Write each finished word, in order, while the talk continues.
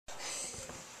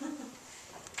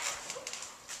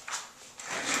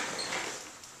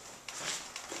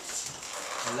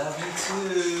I love you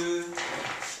too.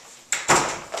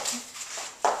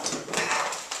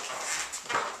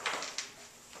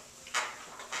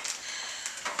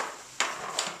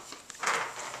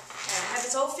 I have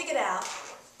this all figured out.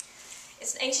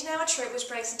 It's an 18-hour trip which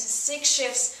breaks into 6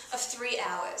 shifts of 3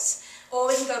 hours. Or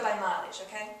we can go by mileage,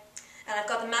 okay? And I've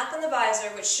got the map on the visor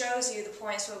which shows you the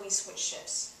points where we switch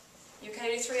shifts. You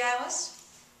okay to do 3 hours?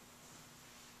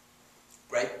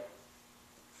 Great.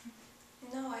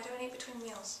 No, I don't eat between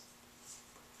meals.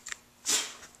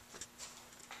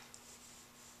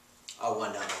 I'll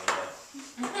wind down the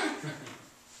window.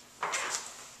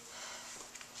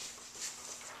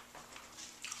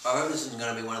 I hope this isn't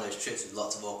going to be one of those trips with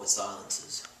lots of awkward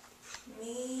silences.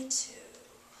 Me too.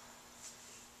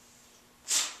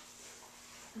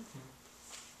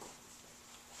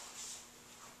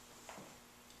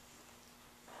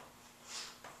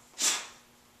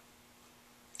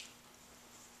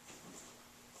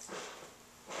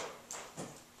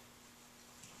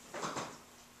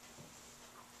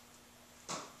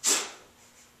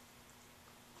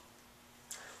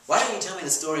 Why don't you tell me the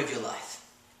story of your life?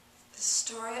 The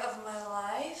story of my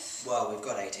life? Well, we've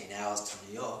got 18 hours to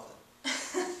New York.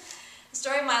 The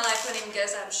story of my life wouldn't even get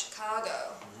us out of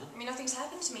Chicago. I mean, nothing's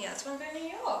happened to me yet. That's why I'm going to New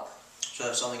York. So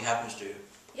if something happens to you,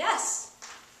 Yes.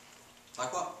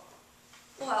 like what?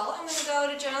 Well, I'm going to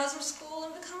go to journalism school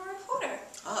and become a reporter.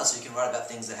 Ah, so you can write about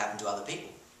things that happen to other people.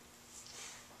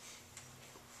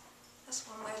 That's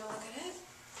one way to look at it.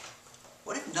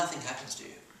 What if nothing happens to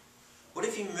you? What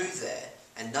if you move there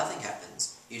and nothing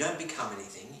happens, you don't become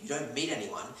anything, you don't meet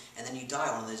anyone, and then you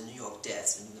die one of those New York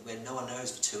deaths and where no one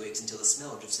knows for 2 weeks until the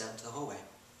smell drifts down to the hallway?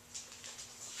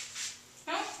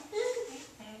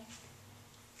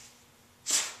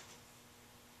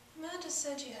 Amanda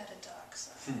said you had a dark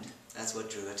side. That's what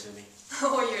drew her to me.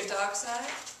 Or your dark side?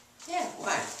 Yeah,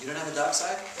 why? You don't have a dark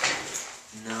side?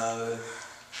 No.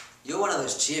 You're one of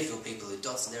those cheerful people who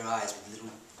dots their eyes with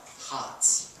little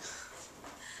hearts.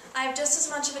 I have just as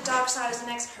much of a dark side as the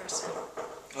next person.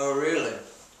 Oh, really?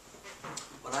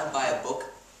 When I buy a book,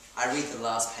 I read the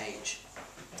last page.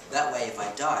 That way, if I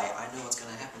die, I know what's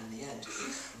going to happen in the end.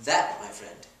 That, my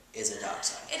friend, is a dark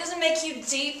side. It doesn't make you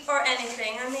deep or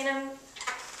anything. I mean,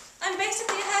 I'm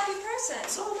basically a happy person.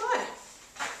 So am I.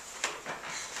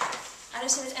 I don't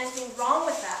see there's anything wrong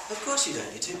with that. Of course you don't.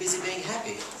 You're too busy being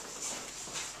happy.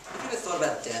 Have you ever thought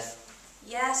about death?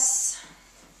 Yes.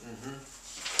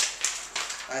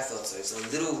 I thought so. It's a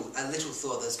little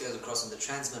thought that goes across in the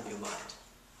transom of your mind.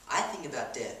 I think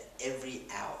about death every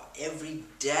hour, every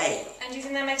day. And do you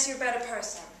think that makes you a better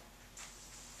person?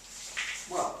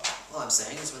 Well, all I'm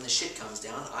saying is when the shit comes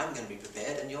down, I'm going to be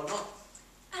prepared and you're not.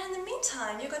 And in the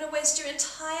meantime, you're going to waste your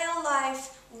entire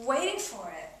life waiting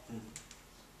for it.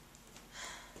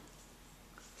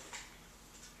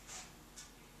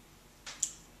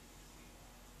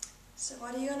 So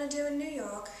what are you going to do in New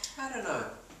York? I don't know.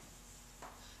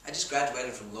 I just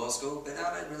graduated from law school, but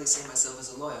I don't really see myself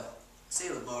as a lawyer. I see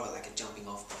it more like a jumping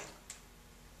off point.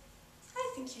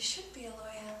 I think you should be a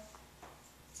lawyer.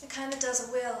 It kind of does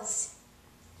a wills.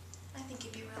 I think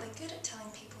you'd be really good at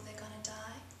telling people they're going to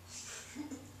die.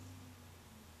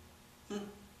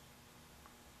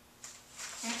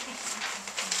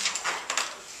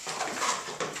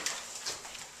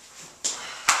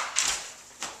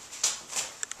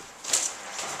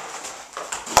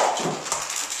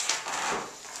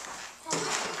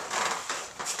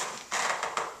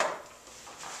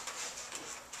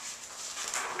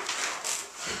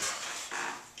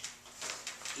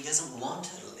 He doesn't want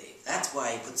her to leave. That's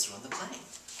why he puts her on the plane.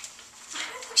 I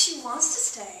don't think she wants to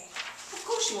stay. Of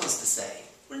course she wants to stay.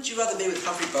 Wouldn't you rather be with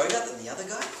Humphrey Bogart than the other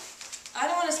guy? I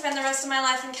don't want to spend the rest of my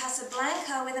life in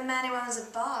Casablanca with a man who owns a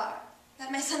bar.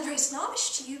 That may sound very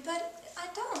snobbish to you, but I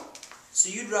don't. So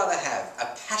you'd rather have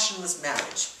a passionless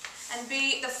marriage And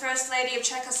be the First Lady of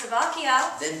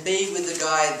Czechoslovakia than be with the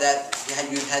guy that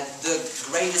you've had the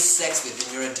greatest sex with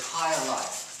in your entire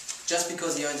life, just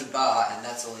because he owns a bar and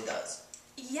that's all he does?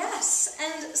 Yes,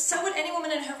 and so would any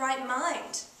woman in her right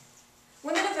mind.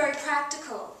 Women are very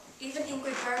practical. Even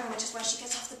Ingrid Bergman, which is why she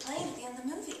gets off the plane at the end of the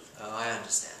movie. Oh, I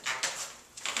understand.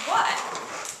 What?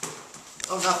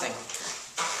 Oh, nothing.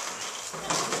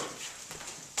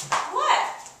 What?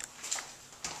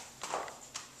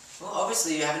 Well,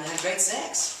 obviously you haven't had great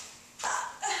sex.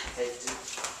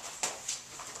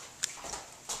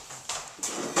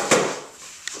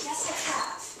 Yes, I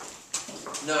have.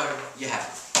 No, you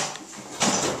haven't.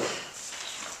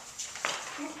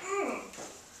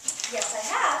 Yes, I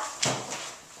have.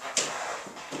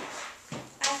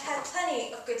 I've had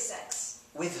plenty of good sex.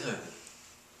 With whom?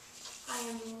 I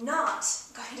am not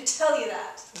going to tell you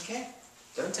that. Okay,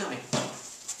 don't tell me.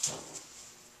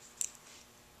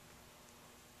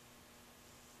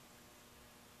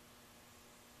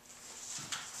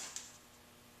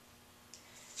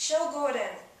 Shell Gordon.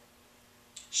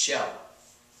 Shell.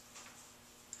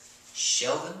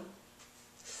 Sheldon?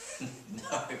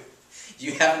 No.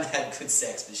 You haven't had good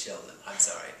sex with Sheldon. I'm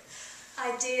sorry.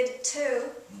 I did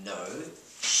too. No.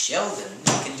 Sheldon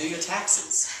can do your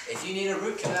taxes. If you need a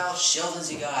root canal,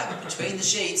 Sheldon's your guy. But between the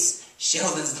sheets,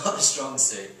 Sheldon's not a strong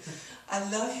suit. I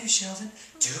love you, Sheldon.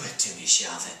 Do it to me,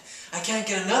 Sheldon. I can't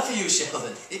get enough of you,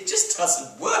 Sheldon. It just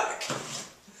doesn't work.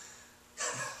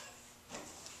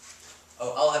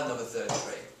 Oh, I'll have number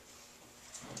 33.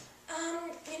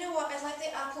 You know what? I like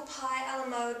the apple pie a la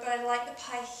mode, but I like the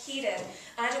pie heated.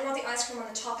 And I don't want the ice cream on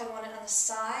the top, I want it on the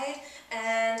side.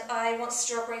 And I want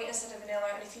strawberry instead of vanilla,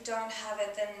 and if you don't have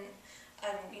it, then,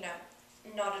 you know,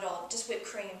 not at all. Just whipped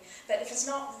cream. But if it's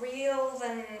not real,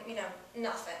 then, you know,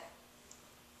 nothing.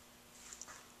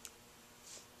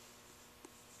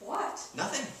 What?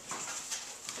 Nothing.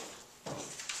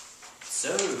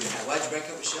 So, why'd you break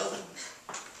up with Sheldon?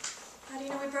 How do you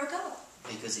know we broke up?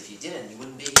 Because if you didn't, you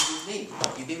wouldn't be here with me.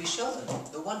 You'd be with Sheldon,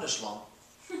 the Wonder Schlong.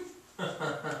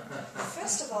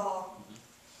 First of all,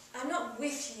 I'm not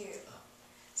with you.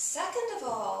 Second of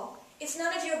all, it's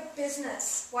none of your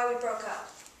business why we broke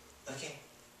up. Okay.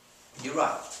 You're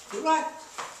right. You're right.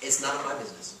 It's none of my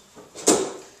business.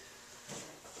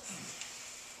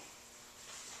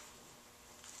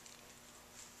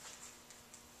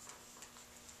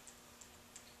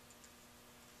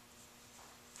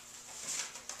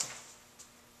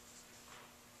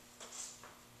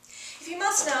 If you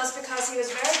must know, it's because he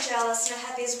was very jealous and I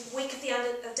had these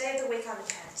day of the week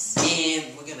underpants. Yeah,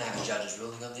 we're going to have a judge's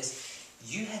ruling on this.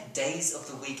 You had days of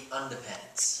the week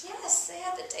underpants. Yes, they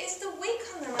had the days of the week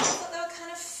on them. I thought they were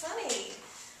kind of funny.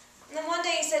 And then one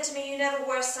day he said to me, "You never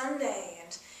wear Sunday,"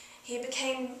 and he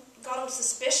got all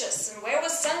suspicious. And where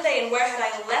was Sunday and where had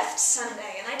I left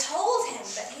Sunday? And I told him,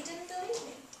 but he didn't believe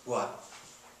me. What?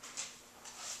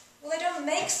 Well, they don't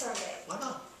make Sunday. Why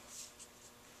not?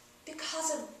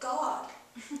 Because of God.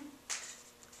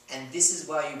 And this is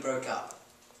why you broke up.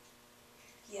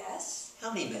 Yes.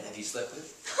 How many men have you slept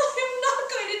with? I'm not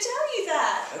going to tell you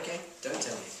that. Okay, don't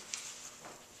tell me.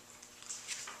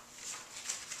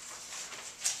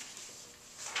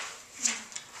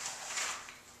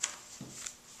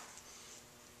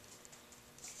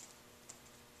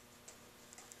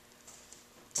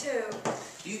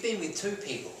 You've been with 2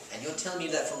 people, and you're telling me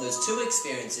that from those 2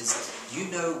 experiences, you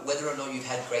know whether or not you've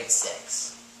had great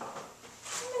sex. How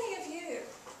many of you?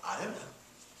 I don't know.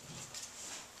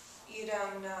 You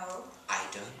don't know? I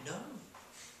don't know.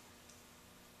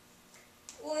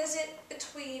 Well, is it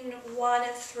between 1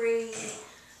 and 3,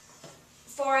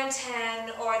 4 and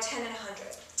 10, or 10 and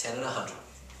 100? 10 and 100.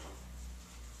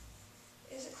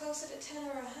 Is it closer to 10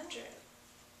 or 100?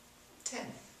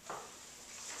 10.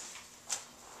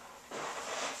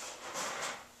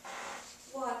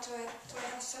 What? Do I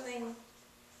have something?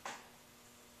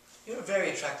 You're a very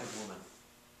attractive woman.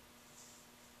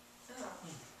 Oh.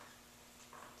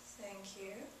 Thank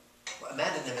you. Well,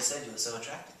 Amanda never said you were so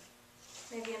attractive.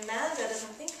 Maybe Amanda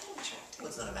doesn't think I'm attractive. Well,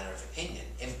 it's not a matter of opinion.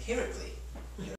 Empirically,